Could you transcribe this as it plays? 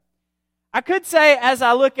I could say, as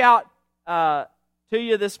I look out to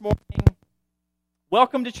you this morning,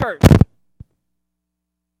 welcome to church.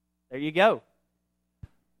 There you go.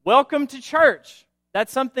 Welcome to church.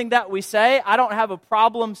 That's something that we say. I don't have a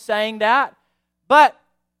problem saying that. But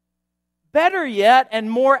better yet, and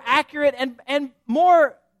more accurate and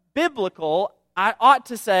more biblical, I ought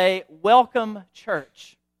to say, welcome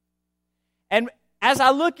church. And as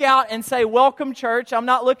I look out and say, welcome church, I'm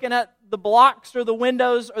not looking at the blocks or the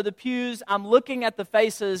windows or the pews. I'm looking at the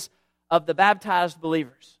faces of the baptized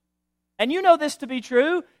believers. And you know this to be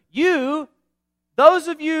true. Those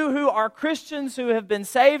of you who are Christians who have been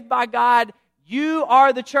saved by God, you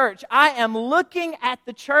are the church. I am looking at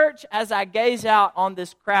the church as I gaze out on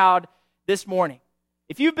this crowd this morning.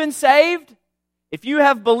 If you've been saved, if you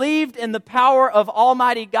have believed in the power of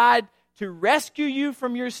Almighty God to rescue you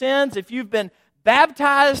from your sins, if you've been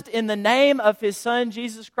baptized in the name of His Son,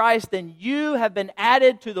 Jesus Christ, then you have been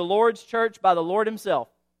added to the Lord's church by the Lord Himself.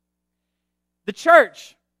 The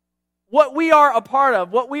church, what we are a part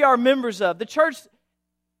of, what we are members of, the church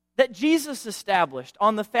that Jesus established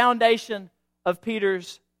on the foundation of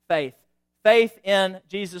Peter's faith in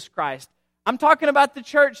Jesus Christ. I'm talking about the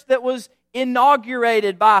church that was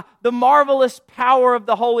inaugurated by the marvelous power of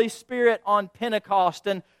the Holy Spirit on Pentecost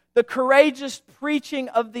and the courageous preaching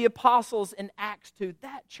of the apostles in Acts 2.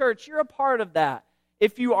 That church, you're a part of that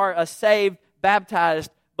if you are a saved,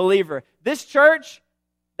 baptized believer. This church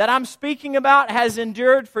that I'm speaking about has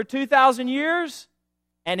endured for 2,000 years,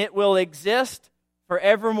 and it will exist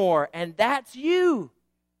forevermore. And that's you.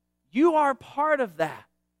 You are part of that.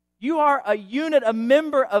 You are a unit, a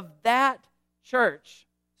member of that church.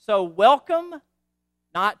 So welcome,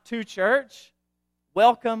 not to church,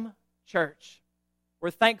 welcome church. We're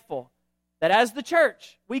thankful that as the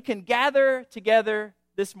church, we can gather together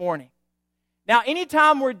this morning. Now,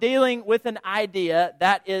 anytime we're dealing with an idea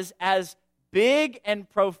that is as big and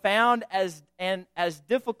profound and as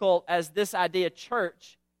difficult as this idea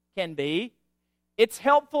church can be, it's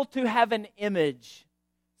helpful to have an image,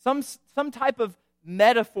 some type of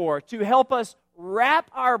metaphor to help us wrap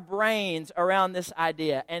our brains around this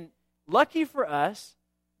idea. And lucky for us,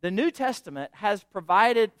 the New Testament has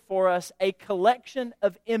provided for us a collection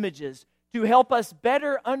of images to help us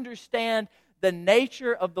better understand the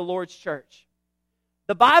nature of the Lord's church.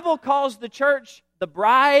 The Bible calls the church the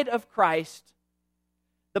bride of Christ.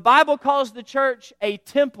 The Bible calls the church a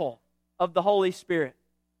temple of the Holy Spirit.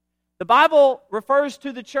 The Bible refers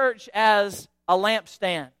to the church as a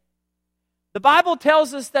lampstand. The Bible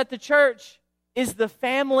tells us that the church is the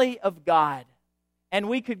family of God. And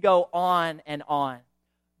we could go on and on.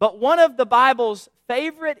 But one of the Bible's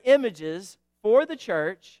favorite images for the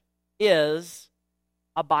church is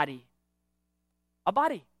a body. A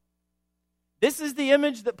body. This is the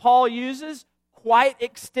image that Paul uses quite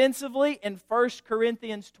extensively in 1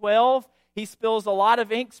 Corinthians 12. He spills a lot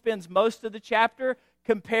of ink, spends most of the chapter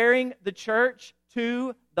comparing the church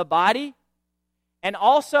to the body. And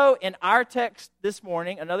also in our text this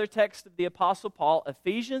morning, another text of the Apostle Paul,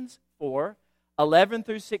 Ephesians 4, 11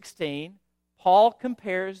 through 16, Paul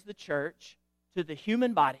compares the church to the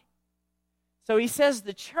human body. So he says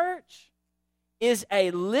the church is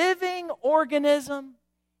a living organism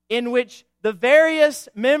in which the various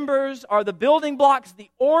members are the building blocks,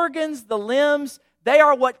 the organs, the limbs. They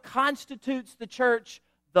are what constitutes the church,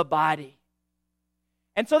 the body.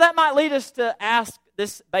 And so that might lead us to ask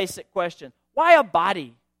this basic question. Why a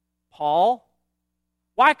body, Paul?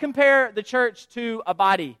 Why compare the church to a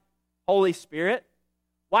body, Holy Spirit?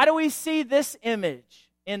 Why do we see this image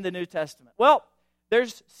in the New Testament? Well,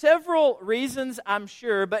 there's several reasons, I'm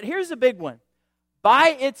sure, but here's a big one.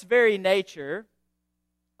 By its very nature,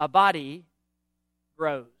 a body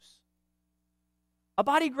grows. A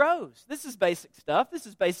body grows. This is basic stuff. This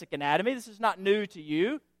is basic anatomy. This is not new to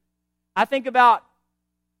you. I think about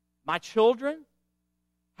my children,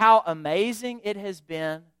 how amazing it has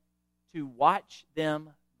been to watch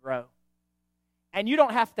them grow. And you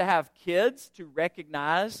don't have to have kids to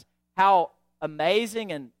recognize how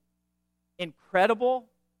amazing and incredible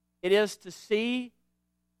it is to see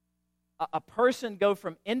a person go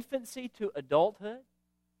from infancy to adulthood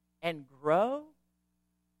and grow.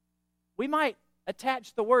 We might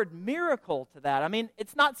attach the word miracle to that. I mean,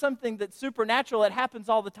 it's not something that's supernatural. It happens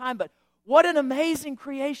all the time. But what an amazing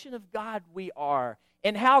creation of God we are,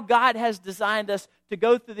 and how God has designed us to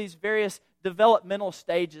go through these various developmental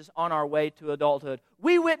stages on our way to adulthood.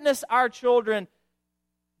 We witness our children.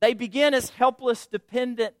 They begin as helpless,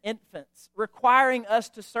 dependent infants, requiring us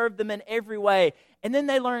to serve them in every way. And then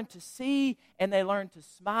they learn to see, and they learn to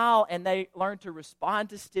smile, and they learn to respond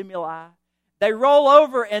to stimuli. They roll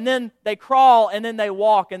over, and then they crawl, and then they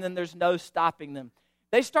walk, and then there's no stopping them.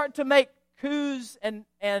 They start to make coos and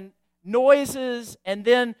noises, and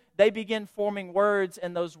then they begin forming words,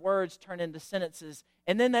 and those words turn into sentences.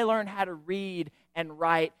 And then they learn how to read and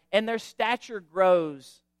write, and their stature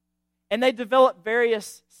grows, and they develop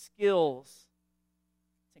various skills.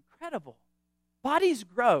 It's incredible. Bodies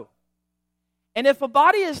grow. And if a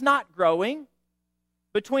body is not growing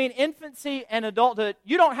between infancy and adulthood,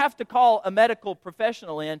 you don't have to call a medical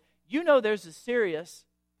professional in. You know there's a serious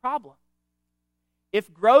problem.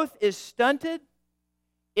 If growth is stunted,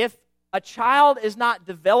 if a child is not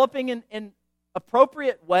developing in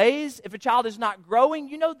appropriate ways, if a child is not growing,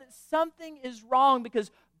 you know that something is wrong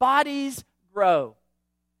because bodies grow.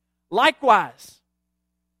 Likewise,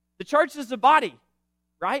 the church is a body,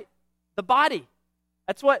 right? The body.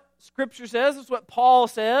 That's what Scripture says. That's what Paul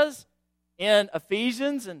says in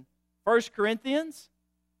Ephesians and 1 Corinthians.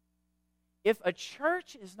 If a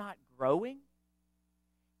church is not growing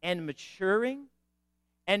and maturing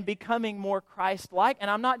and becoming more Christ-like, and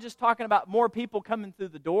I'm not just talking about more people coming through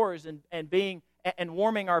the doors and being and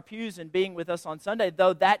warming our pews and being with us on Sunday,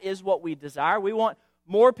 though that is what we desire. We want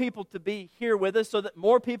more people to be here with us so that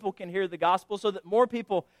more people can hear the gospel, so that more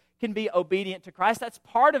people can be obedient to Christ. That's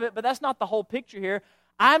part of it, but that's not the whole picture here.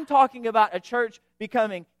 I'm talking about a church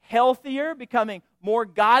becoming healthier, becoming more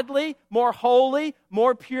godly, more holy,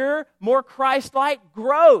 more pure, more Christ-like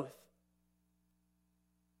growth.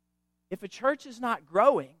 If a church is not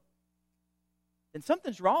growing, then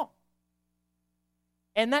something's wrong.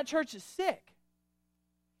 And that church is sick.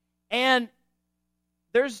 And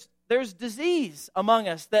there's disease among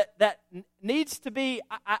us that needs to be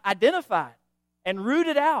identified and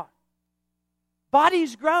rooted out.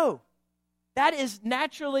 Bodies grow. That is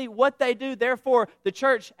naturally what they do. Therefore, the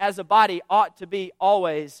church as a body ought to be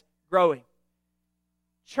always growing.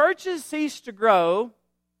 Churches cease to grow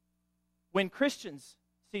when Christians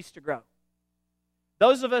cease to grow.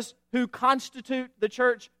 Those of us who constitute the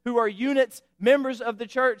church, who are units, members of the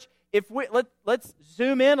church, let's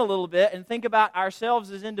zoom in a little bit and think about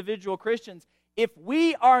ourselves as individual Christians. If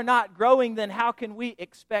we are not growing, then how can we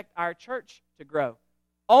expect our church to grow?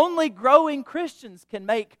 Only growing Christians can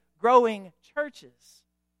make growing churches.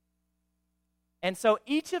 And so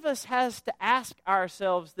each of us has to ask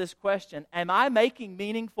ourselves this question: am I making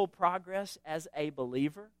meaningful progress as a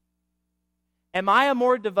believer? Am I a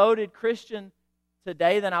more devoted Christian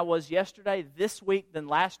today than I was yesterday, this week than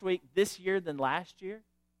last week, this year than last year?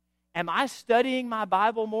 Am I studying my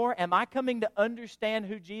Bible more? Am I coming to understand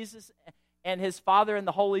who Jesus and His Father and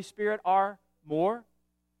the Holy Spirit are more?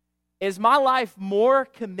 Is my life more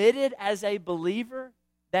committed as a believer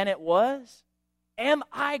than it was? Am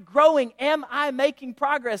I growing? Am I making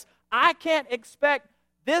progress? I can't expect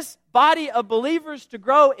this body of believers to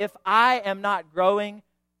grow if I am not growing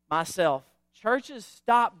myself. Churches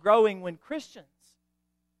stop growing when Christians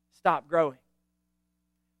stop growing.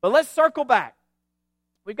 But let's circle back.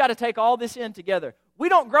 We've got to take all this in together. We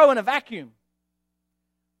don't grow in a vacuum.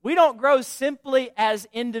 We don't grow simply as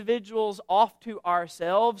individuals off to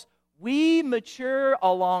ourselves. We mature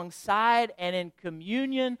alongside and in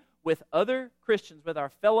communion with other Christians, with our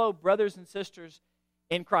fellow brothers and sisters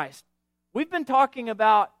in Christ. We've been talking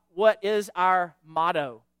about what is our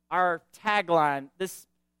motto, our tagline,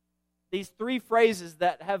 these three phrases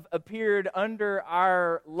that have appeared under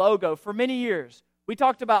our logo for many years. We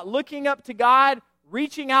talked about looking up to God,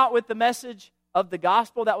 reaching out with the message of the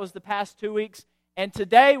gospel. That was the past 2 weeks. And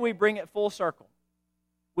today we bring it full circle.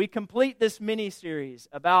 We complete this mini-series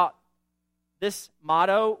about this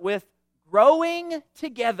motto with growing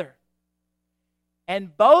together.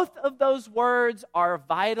 And both of those words are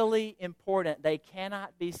vitally important. They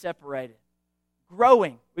cannot be separated.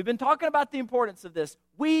 Growing. We've been talking about the importance of this.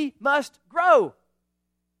 We must grow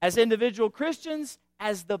as individual Christians,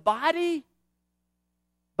 as the body,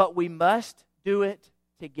 but we must do it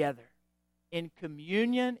together in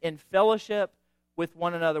communion, in fellowship with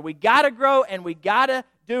one another. We got to grow and we got to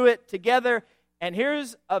do it together. And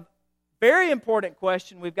here's a very important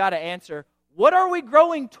question we've got to answer. What are we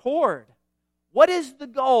growing toward? What is the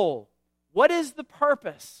goal? What is the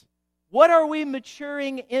purpose? What are we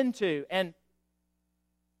maturing into? And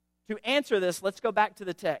to answer this, let's go back to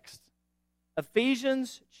the text.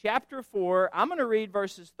 Ephesians chapter 4. I'm going to read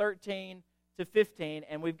verses 13 to 15,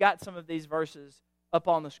 and we've got some of these verses up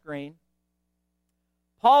on the screen.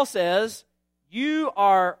 Paul says, you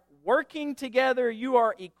are working together, you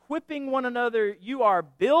are equipping one another, you are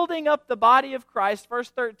building up the body of Christ, verse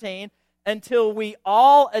 13, until we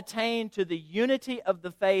all attain to the unity of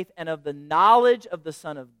the faith and of the knowledge of the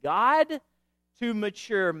Son of God, to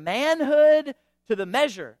mature manhood, to the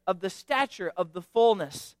measure of the stature of the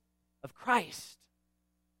fullness of Christ.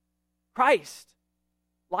 Christ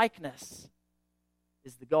likeness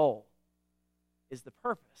is the goal, is the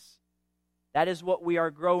purpose. That is what we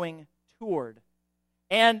are growing toward.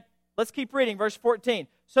 And let's keep reading, verse 14.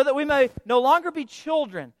 So that we may no longer be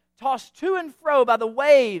children, tossed to and fro by the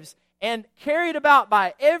waves, and carried about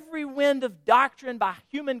by every wind of doctrine, by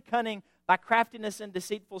human cunning, by craftiness and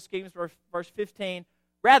deceitful schemes. Verse 15.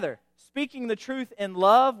 Rather, speaking the truth in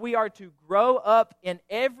love, we are to grow up in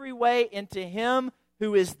every way into Him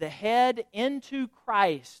who is the head, into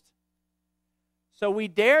Christ. So we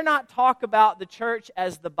dare not talk about the church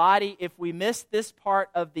as the body if we miss this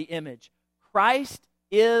part of the image. Christ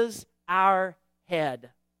is our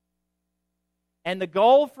head. And the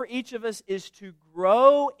goal for each of us is to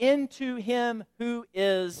grow into Him who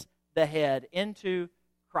is the head, into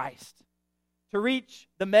Christ. To reach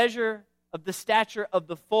the measure of the stature of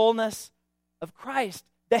the fullness of Christ,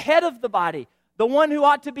 the head of the body, the one who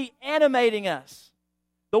ought to be animating us,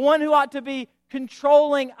 the one who ought to be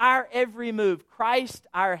controlling our every move, Christ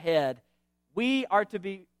our head. We are to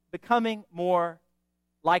be becoming more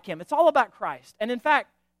like Him. It's all about Christ. And in fact,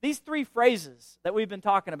 these three phrases that we've been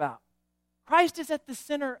talking about, Christ is at the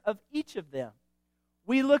center of each of them.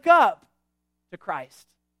 We look up to Christ.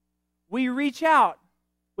 We reach out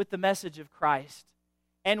with the message of Christ.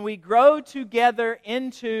 And we grow together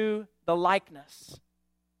into the likeness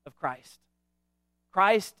of Christ.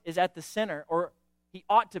 Christ is at the center, or He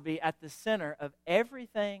ought to be at the center of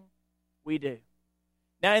everything we do.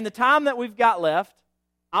 Now, in the time that we've got left,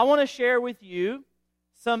 I want to share with you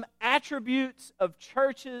some attributes of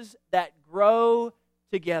churches that grow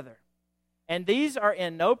together. And these are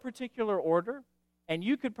in no particular order, and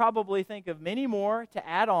you could probably think of many more to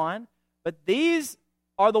add on, but these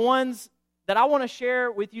are the ones that I want to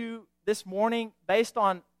share with you this morning based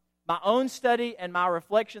on my own study and my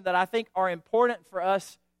reflection that I think are important for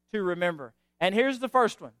us to remember. And here's the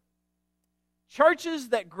first one. Churches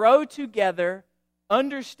that grow together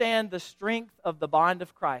understand the strength of the bond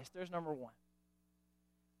of Christ. There's number one.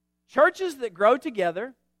 Churches that grow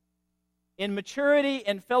together in maturity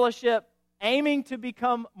and fellowship, aiming to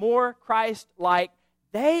become more Christ-like,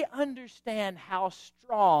 they understand how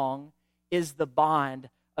strong is the bond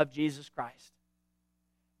of Jesus Christ.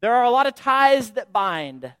 There are a lot of ties that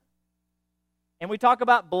bind. And we talk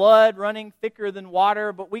about blood running thicker than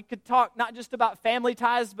water, but we could talk not just about family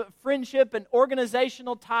ties, but friendship and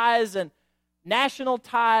organizational ties and national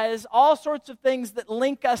ties, all sorts of things that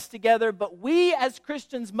link us together. But we as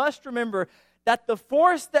Christians must remember that the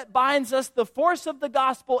force that binds us, the force of the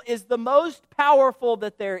gospel, is the most powerful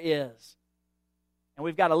that there is. And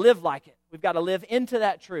we've got to live like it. We've got to live into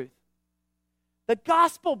that truth. The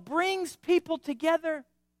gospel brings people together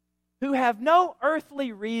who have no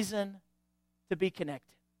earthly reason to be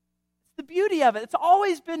connected. It's the beauty of it. It's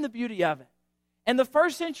always been the beauty of it. And the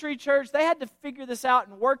first century church, they had to figure this out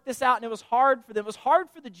and work this out, and it was hard for them. It was hard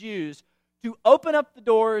for the Jews to open up the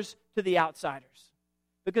doors to the outsiders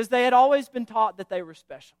because they had always been taught that they were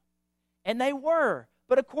special. And they were.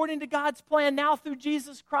 But according to God's plan, now through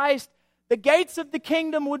Jesus Christ, the gates of the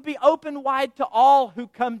kingdom would be open wide to all who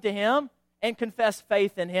come to Him and confess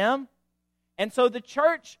faith in Him. And so the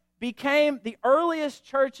church became, the earliest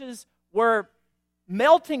churches were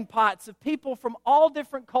melting pots of people from all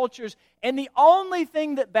different cultures, and the only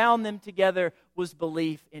thing that bound them together was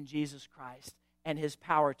belief in Jesus Christ and His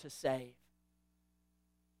power to save.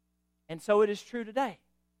 And so it is true today.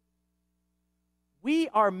 We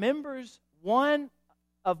are members one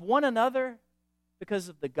of one another because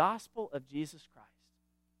of the gospel of Jesus Christ.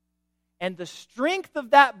 And the strength of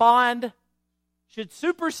that bond should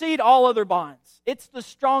supersede all other bonds. It's the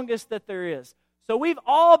strongest that there is. So we've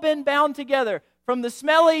all been bound together, from the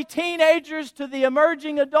smelly teenagers to the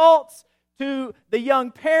emerging adults, to the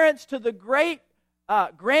young parents, to the great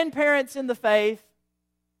grandparents in the faith.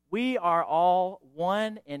 We are all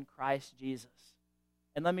one in Christ Jesus.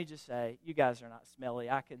 And let me just say, you guys are not smelly.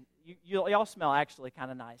 Y'all smell actually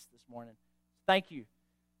kind of nice this morning. Thank you.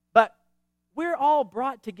 But we're all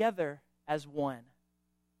brought together as one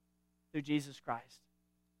through Jesus Christ.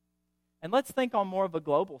 And let's think on more of a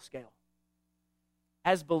global scale.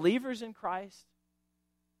 As believers in Christ,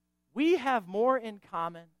 we have more in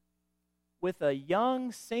common with a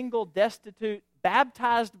young, single, destitute,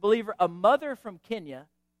 baptized believer, a mother from Kenya,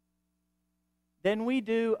 than we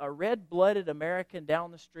do a red-blooded American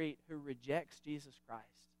down the street who rejects Jesus Christ.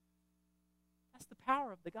 That's the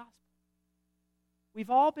power of the gospel. We've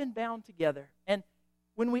all been bound together. And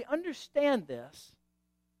when we understand this,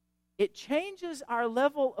 it changes our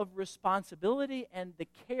level of responsibility and the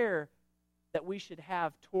care that we should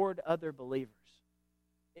have toward other believers.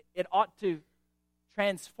 It ought to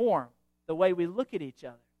transform the way we look at each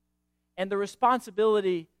other and the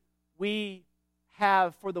responsibility we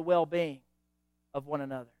have for the well-being of one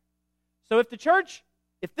another. So if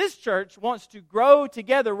this church wants to grow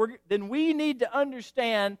together, then we need to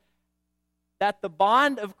understand that the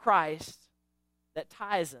bond of Christ that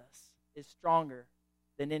ties us is stronger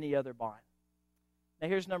than any other bond. Now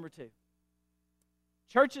here's number 2.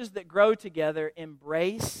 Churches that grow together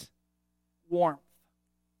embrace warmth.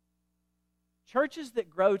 Churches that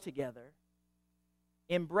grow together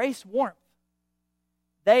embrace warmth.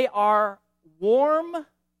 They are warm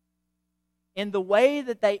in the way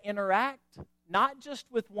that they interact, not just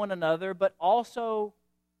with one another, but also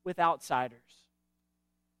with outsiders.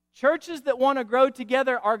 Churches that want to grow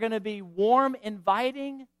together are going to be warm,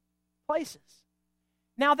 inviting places.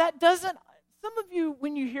 Now, that doesn't, some of you,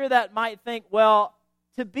 when you hear that, might think, well,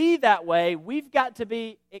 to be that way, we've got to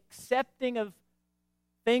be accepting of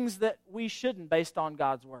things that we shouldn't based on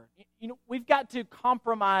God's Word. We've got to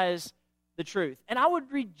compromise the truth. And I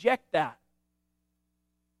would reject that.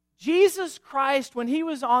 Jesus Christ, when He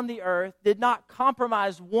was on the earth, did not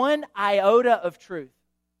compromise one iota of truth.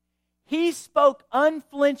 He spoke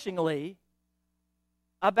unflinchingly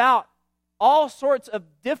about all sorts of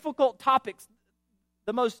difficult topics,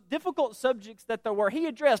 the most difficult subjects that there were. He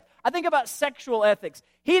addressed, I think about sexual ethics.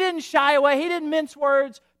 He didn't shy away. He didn't mince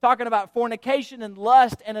words, talking about fornication and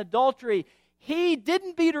lust and adultery. He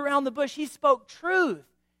didn't beat around the bush. He spoke truth.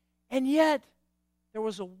 And yet, there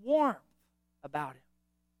was a warmth about him.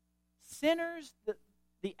 Sinners,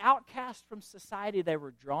 the outcast from society, they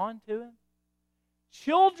were drawn to him.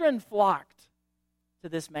 Children flocked to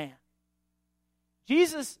this man.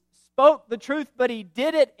 Jesus spoke the truth, but He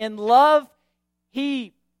did it in love.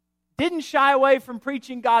 He didn't shy away from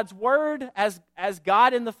preaching God's Word as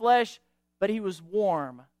God in the flesh, but He was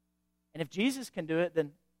warm. And if Jesus can do it,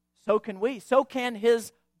 then so can we. So can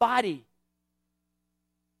His body.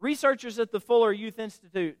 Researchers at the Fuller Youth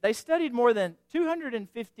Institute, they studied more than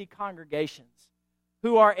 250 congregations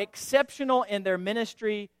who are exceptional in their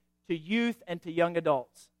ministry to youth and to young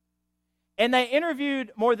adults. And they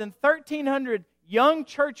interviewed more than 1,300 young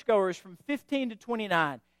churchgoers from 15 to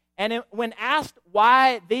 29. And when asked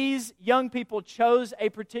why these young people chose a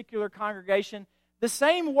particular congregation, the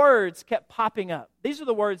same words kept popping up. These are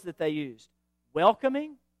the words that they used: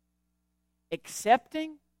 welcoming,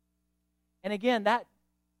 accepting. And again, that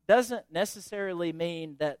doesn't necessarily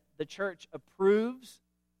mean that the church approves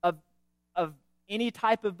of any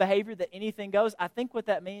type of behavior, that anything goes. I think what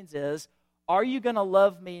that means is, are you going to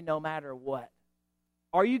love me no matter what?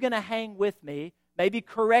 Are you going to hang with me? Maybe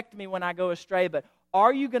correct me when I go astray, but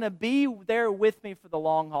are you going to be there with me for the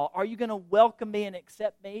long haul? Are you going to welcome me and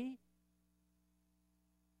accept me?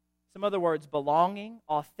 Some other words: belonging,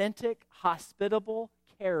 authentic, hospitable,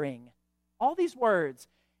 caring. All these words.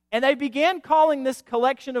 And they began calling this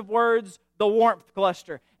collection of words the warmth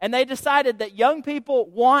cluster. And they decided that young people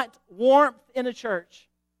want warmth in a church.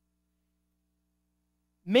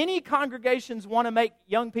 Many congregations want to make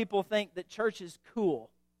young people think that church is cool.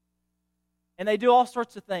 And they do all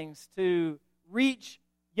sorts of things to reach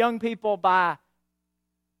young people by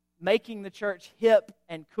making the church hip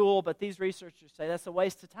and cool. But these researchers say that's a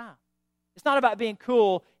waste of time. It's not about being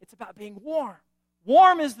cool. It's about being warm.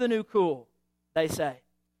 Warm is the new cool, they say.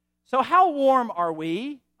 So how warm are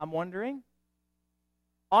we, I'm wondering?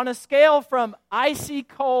 On a scale from icy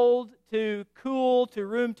cold to cool to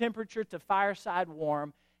room temperature to fireside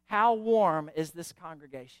warm, how warm is this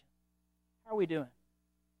congregation? How are we doing?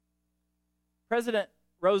 President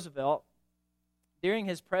Roosevelt, during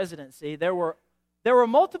his presidency, there were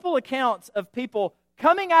multiple accounts of people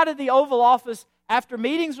coming out of the Oval Office after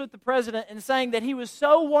meetings with the president and saying that he was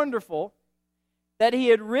so wonderful that he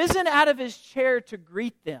had risen out of his chair to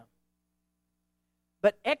greet them.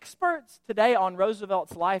 But experts today on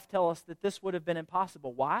Roosevelt's life tell us that this would have been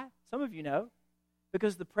impossible. Why? Some of you know.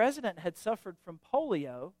 Because the president had suffered from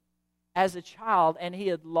polio as a child, and he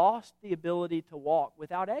had lost the ability to walk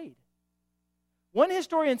without aid. One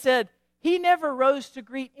historian said he never rose to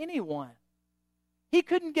greet anyone. He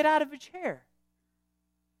couldn't get out of a chair.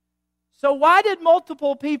 So why did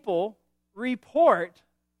multiple people report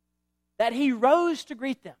that he rose to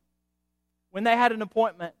greet them when they had an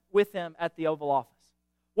appointment with him at the Oval Office?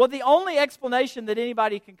 Well, the only explanation that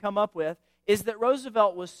anybody can come up with is that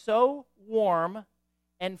Roosevelt was so warm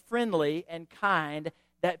and friendly and kind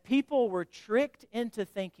that people were tricked into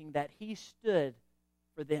thinking that he stood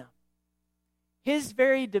for them. His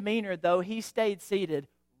very demeanor, though he stayed seated,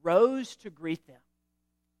 rose to greet them.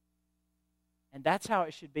 And that's how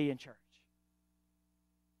it should be in church.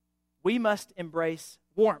 We must embrace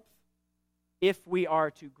warmth. if we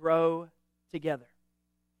are to grow together.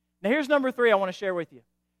 Now here's number 3 I want to share with you.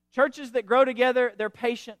 Churches that grow together, they're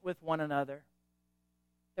patient with one another.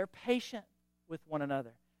 They're patient with one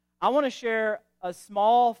another. I want to share a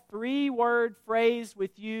small 3-word phrase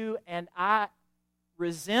with you, and I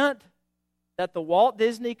resent that the Walt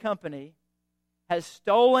Disney Company has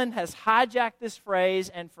hijacked this phrase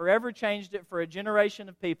and forever changed it for a generation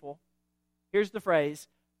of people. Here's the phrase,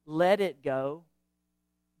 let it go.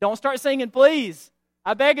 Don't start singing, please.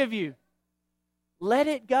 I beg of you. Let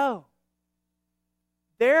it go.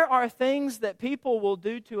 There are things that people will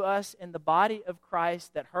do to us in the body of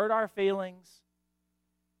Christ that hurt our feelings,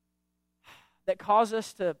 that cause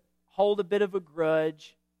us to hold a bit of a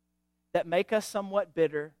grudge, that make us somewhat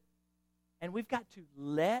bitter, and we've got to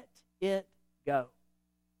let it go.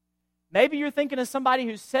 Maybe you're thinking of somebody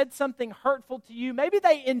who said something hurtful to you. Maybe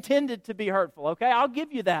they intended to be hurtful, okay? I'll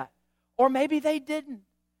give you that. Or maybe they didn't.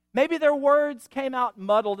 Maybe their words came out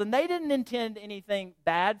muddled and they didn't intend anything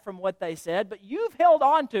bad from what they said, but you've held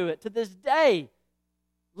on to it to this day.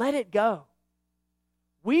 Let it go.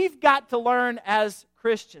 We've got to learn as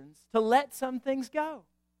Christians to let some things go.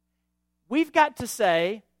 We've got to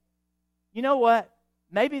say, you know what?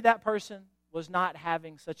 Maybe that person was not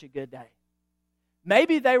having such a good day.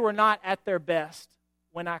 Maybe they were not at their best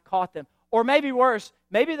when I caught them. Or maybe worse,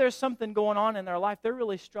 maybe there's something going on in their life. They're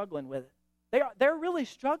really struggling with it. They're really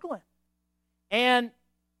struggling. And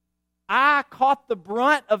I caught the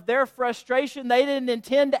brunt of their frustration. They didn't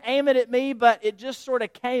intend to aim it at me, but it just sort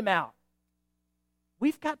of came out.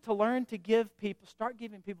 We've got to learn to start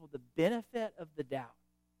giving people the benefit of the doubt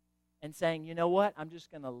and saying, you know what, I'm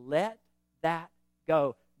just going to let that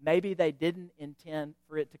go. Maybe they didn't intend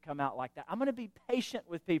for it to come out like that. I'm going to be patient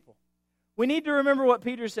with people. We need to remember what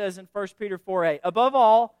Peter says in 1 Peter 4:8. Above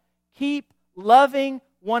all, keep loving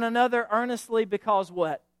one another earnestly because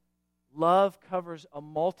what? Love covers a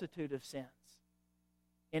multitude of sins.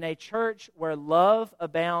 In a church where love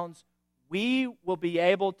abounds, we will be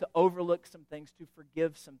able to overlook some things, to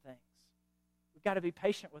forgive some things. We've got to be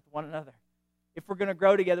patient with one another. If we're going to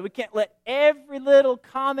grow together, we can't let every little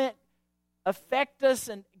comment affect us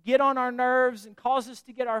and get on our nerves and cause us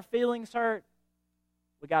to get our feelings hurt.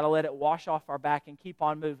 We've got to let it wash off our back and keep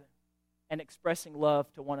on moving and expressing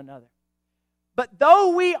love to one another. But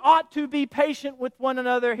though we ought to be patient with one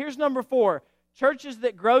another, here's number 4. Churches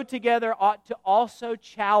that grow together ought to also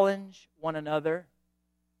challenge one another.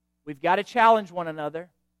 We've got to challenge one another.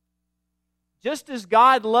 Just as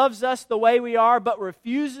God loves us the way we are but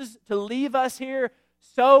refuses to leave us here,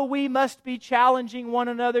 so we must be challenging one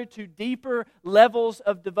another to deeper levels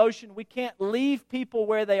of devotion. We can't leave people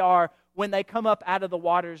where they are when they come up out of the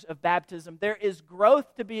waters of baptism. There is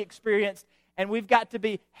growth to be experienced, and we've got to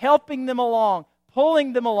be helping them along,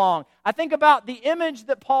 pulling them along. I think about the image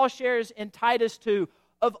that Paul shares in Titus 2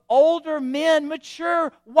 of older men,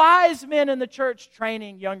 mature, wise men in the church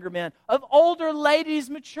training younger men, of older ladies,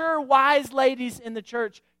 mature, wise ladies in the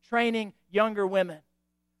church training younger women.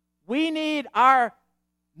 We need our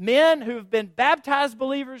men who have been baptized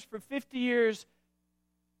believers for 50 years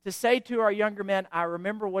to say to our younger men, I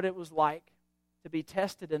remember what it was like to be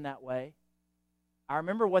tested in that way. I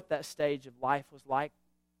remember what that stage of life was like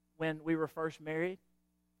when we were first married,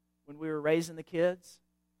 when we were raising the kids.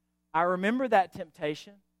 I remember that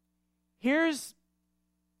temptation. And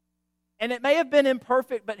it may have been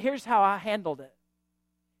imperfect, but here's how I handled it.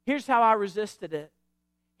 Here's how I resisted it.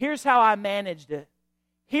 Here's how I managed it.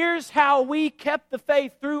 Here's how we kept the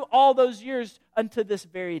faith through all those years unto this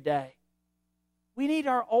very day. We need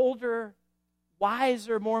our older,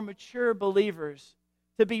 wiser, more mature believers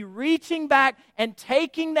to be reaching back and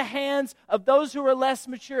taking the hands of those who are less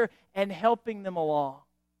mature and helping them along.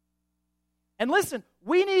 And listen,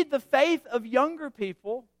 we need the faith of younger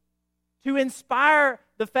people to inspire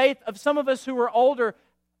the faith of some of us who are older,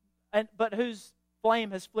 but whose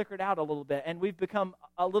flame has flickered out a little bit, and we've become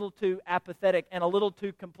a little too apathetic and a little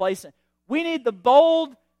too complacent. We need the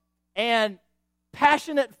bold and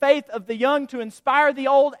passionate faith of the young to inspire the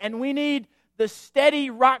old, and we need the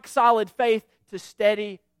steady, rock-solid faith to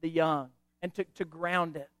steady the young and to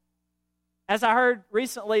ground it. As I heard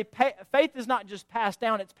recently, faith is not just passed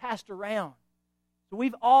down, it's passed around. So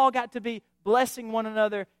we've all got to be blessing one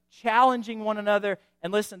another, challenging one another,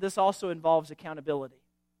 and listen, this also involves accountability.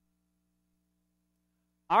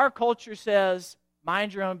 Our culture says,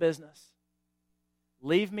 mind your own business.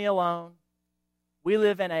 Leave me alone. We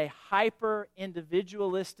live in a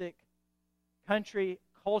hyper-individualistic country,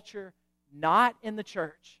 culture, not in the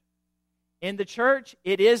church. In the church,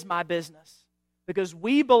 it is my business because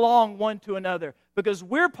we belong one to another, because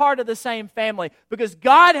we're part of the same family, because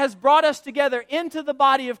God has brought us together into the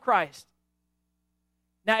body of Christ.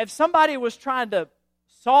 Now, if somebody was trying to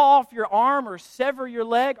saw off your arm or sever your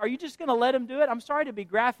leg, are you just going to let them do it? I'm sorry to be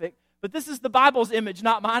graphic, but this is the Bible's image,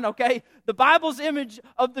 not mine, okay? The Bible's image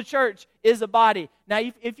of the church is a body. Now,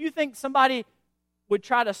 if you think somebody would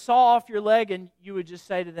try to saw off your leg and you would just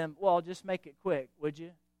say to them, well, just make it quick, would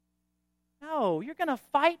you? No, you're going to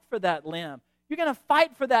fight for that limb. You're going to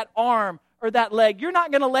fight for that arm or that leg. You're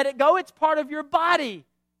not going to let it go. It's part of your body.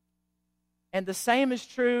 And the same is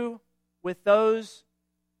true with those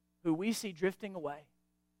who we see drifting away.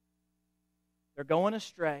 They're going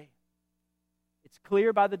astray. It's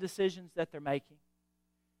clear by the decisions that they're making.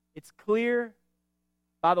 It's clear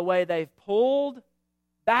by the way they've pulled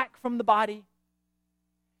back from the body.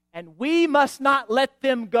 And we must not let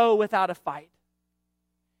them go without a fight.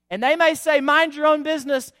 And they may say, mind your own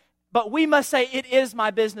business, but we must say, it is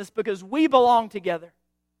my business because we belong together.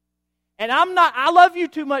 And I love you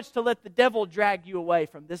too much to let the devil drag you away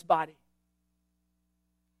from this body.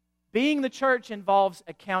 Being the church involves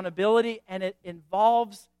accountability, and it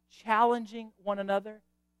involves challenging one another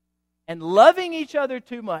and loving each other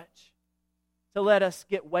too much to let us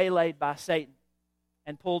get waylaid by Satan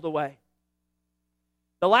and pulled away.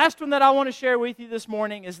 The last one that I want to share with you this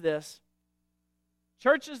morning is this.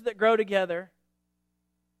 Churches that grow together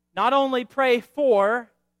not only pray for,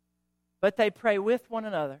 but they pray with one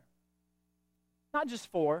another. Not just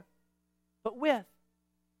for, but with.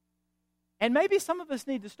 And maybe some of us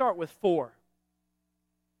need to start with for,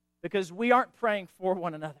 because we aren't praying for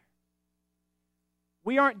one another.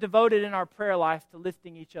 We aren't devoted in our prayer life to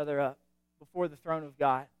lifting each other up before the throne of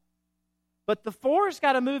God. But the for's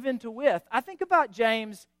got to move into with. I think about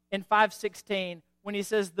James in 5:16 when he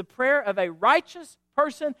says, the prayer of a righteous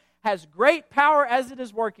person has great power as it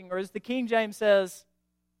is working, or as the King James says,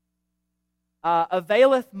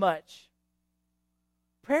 availeth much.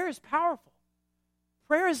 Prayer is powerful.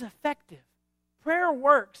 Prayer is effective. Prayer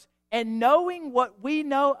works. And knowing what we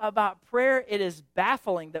know about prayer, it is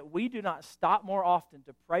baffling that we do not stop more often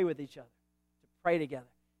to pray with each other, to pray together.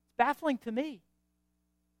 It's baffling to me.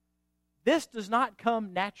 This does not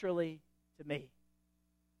come naturally to me,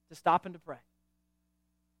 to stop and to pray.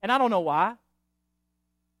 And I don't know why.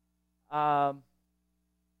 I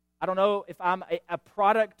don't know if I'm a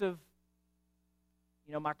product of,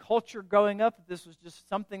 my culture growing up, if this was just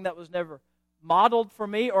something that was never modeled for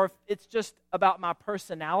me, or if it's just about my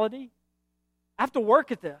personality. I have to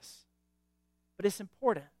work at this. But it's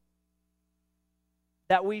important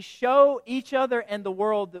that we show each other and the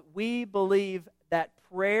world that we believe that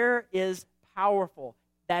prayer is powerful,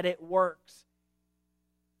 that it works.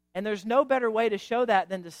 And there's no better way to show that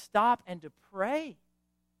than to stop and to pray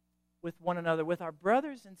with one another, with our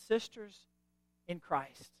brothers and sisters in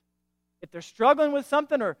Christ. If they're struggling with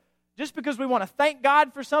something, or just because we want to thank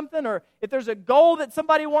God for something, or if there's a goal that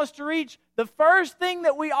somebody wants to reach, the first thing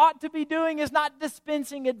that we ought to be doing is not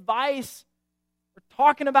dispensing advice or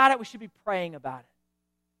talking about it. We should be praying about it.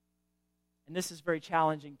 And this is very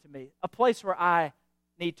challenging to me, a place where I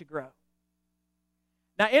need to grow.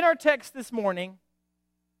 Now, in our text this morning,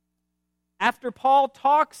 after Paul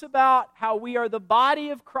talks about how we are the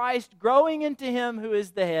body of Christ growing into Him who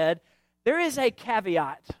is the head, there is a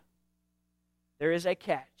caveat. There is a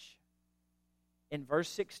catch. In verse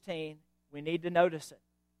 16, we need to notice it.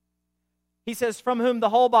 He says, from whom the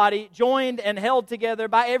whole body, joined and held together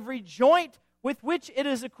by every joint with which it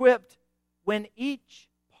is equipped, when each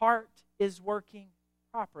part is working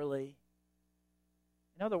properly.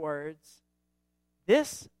 In other words,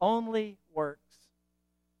 this only works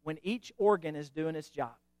when each organ is doing its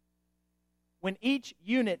job, when each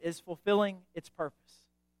unit is fulfilling its purpose,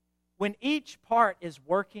 when each part is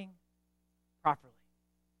working properly.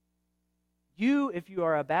 You, if you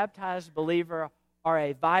are a baptized believer, are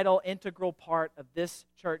a vital, integral part of this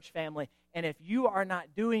church family. And if you are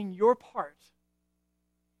not doing your part,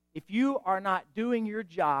 if you are not doing your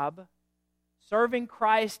job, serving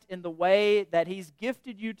Christ in the way that He's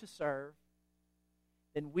gifted you to serve,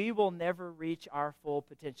 then we will never reach our full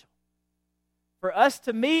potential. For us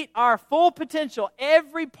to meet our full potential,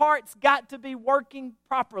 every part's got to be working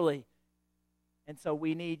properly. And so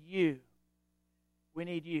we need you. We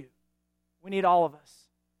need you. We need all of us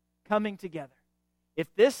coming together.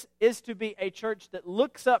 If this is to be a church that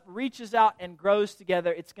looks up, reaches out, and grows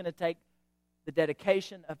together, it's going to take the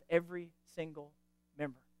dedication of every single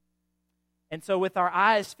member. And so with our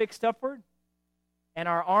eyes fixed upward and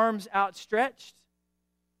our arms outstretched,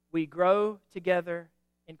 we grow together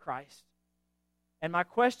in Christ. And my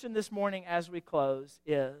question this morning as we close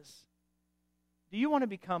is, do you want to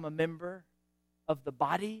become a member of the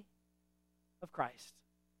body of Christ?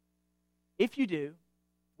 If you do,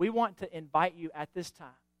 we want to invite you at this time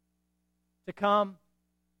to come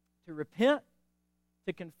to repent,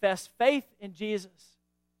 to confess faith in Jesus,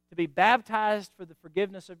 to be baptized for the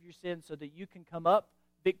forgiveness of your sins so that you can come up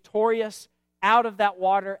victorious out of that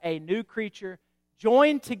water, a new creature,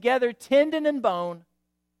 joined together tendon and bone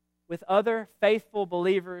with other faithful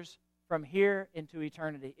believers from here into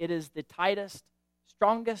eternity. It is the tightest,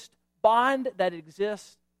 strongest bond that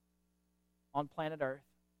exists on planet Earth.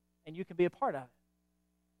 And you can be a part of it.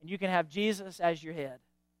 And you can have Jesus as your head,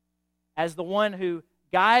 as the one who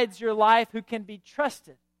guides your life, who can be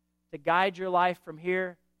trusted to guide your life from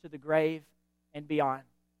here to the grave and beyond.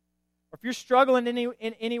 Or if you're struggling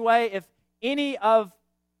in any way, if any of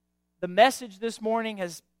the message this morning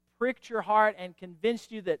has pricked your heart and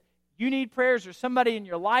convinced you that you need prayers, or somebody in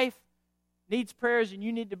your life needs prayers and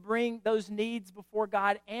you need to bring those needs before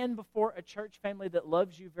God and before a church family that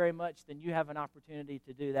loves you very much, then you have an opportunity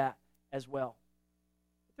to do that as well.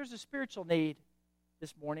 If there's a spiritual need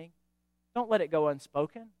this morning, don't let it go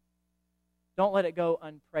unspoken. Don't let it go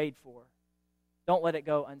unprayed for. Don't let it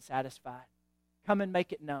go unsatisfied. Come and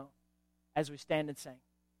make it known as we stand and sing.